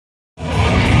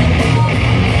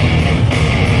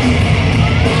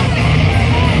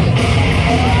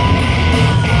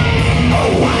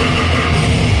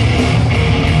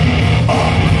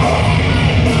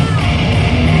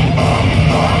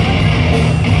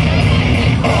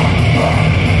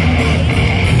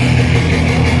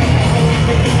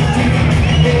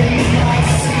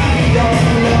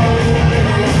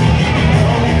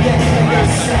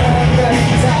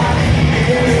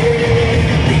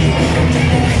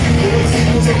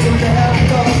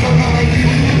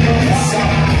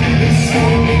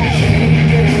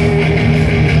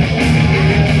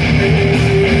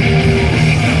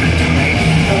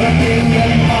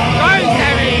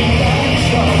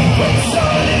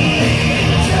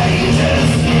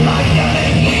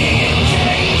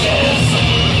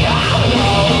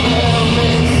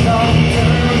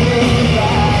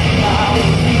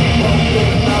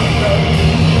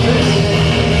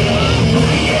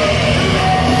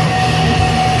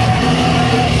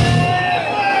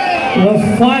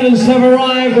fighters have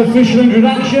arrived. Official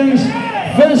introductions.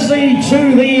 Firstly,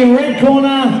 to the red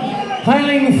corner,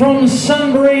 hailing from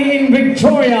Sunbury in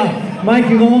Victoria,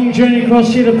 making the long journey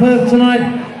across here to Perth tonight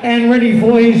and ready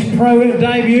for his pro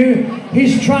debut.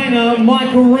 His trainer,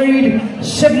 Michael Reid,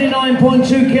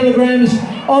 79.2 kilograms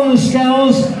on the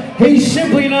scales. He's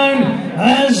simply known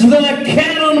as the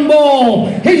Cannonball.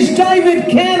 He's David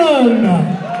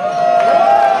Cannon.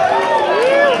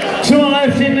 To our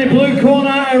left in the blue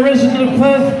corner, a resident of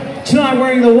Perth, tonight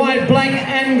wearing the white, black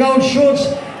and gold shorts,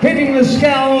 hitting the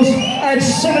scales at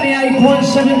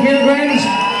 78.7 kilograms,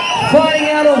 fighting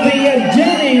out of the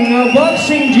Denning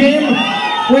boxing gym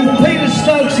with Peter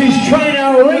Stokes, his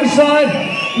trainer, ringside.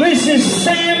 This is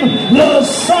Sam the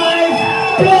Scythe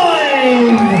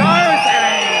Blyth.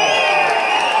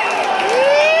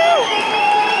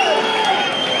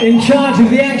 In charge of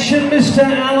the action, Mr.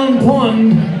 Alan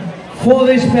Pond for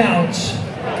this bout.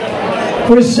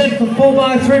 We're set for 4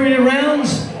 by 3 minute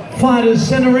rounds. Fighters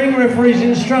centering, referees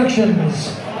instructions.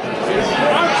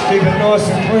 Keep it nice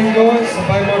and clean, guys.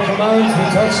 Obey my commands. We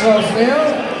touch gloves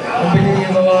now. I'm beginning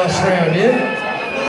in the last round, yeah?